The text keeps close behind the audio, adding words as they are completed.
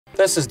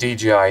This is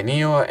DJI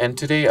Neo, and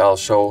today I'll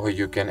show how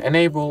you can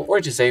enable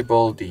or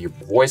disable the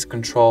voice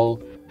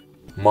control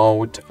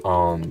mode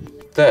on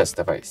this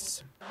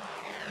device.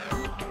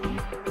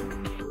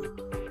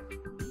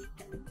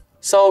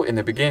 So in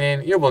the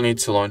beginning, you will need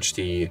to launch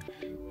the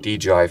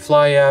DJI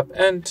Fly app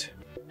and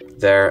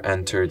there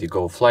enter the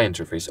Go Fly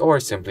interface,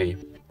 or simply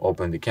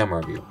open the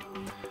camera view.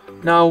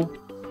 Now,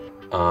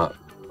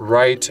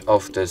 right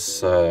of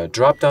this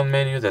drop-down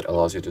menu that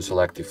allows you to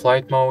select the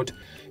flight mode,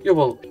 you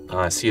will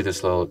see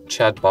this little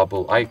chat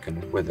bubble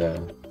icon with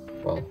a,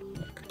 well,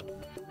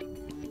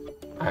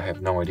 I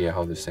have no idea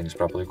how this thing is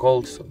properly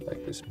called, so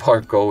like this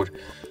barcode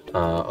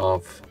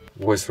of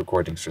voice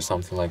recordings or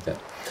something like that.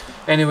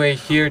 Anyway,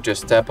 here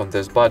just tap on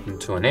this button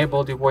to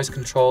enable the voice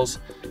controls,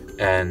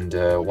 and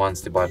once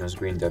the button is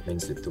green, that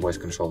means that the voice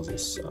controls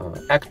is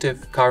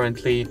active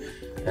currently,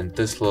 and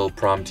this little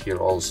prompt here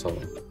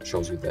also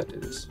shows you that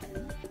it is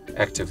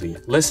actively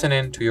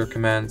listening to your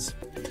commands.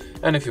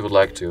 And if you would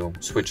like to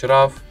switch it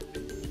off,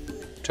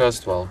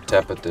 just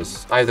tap at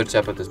this, either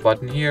tap at this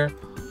button here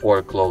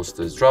or close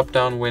this drop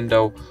down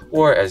window,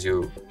 or as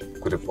you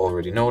could have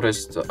already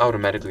noticed,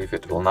 automatically, if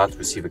it will not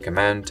receive a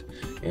command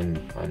in,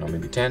 I don't know,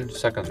 maybe 10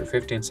 seconds or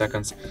 15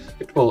 seconds,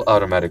 it will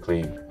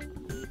automatically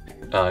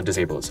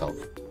disable itself.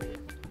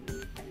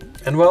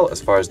 And well,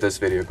 as far as this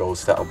video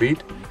goes, that'll be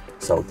it.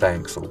 So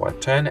thanks for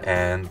watching,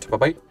 and bye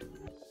bye.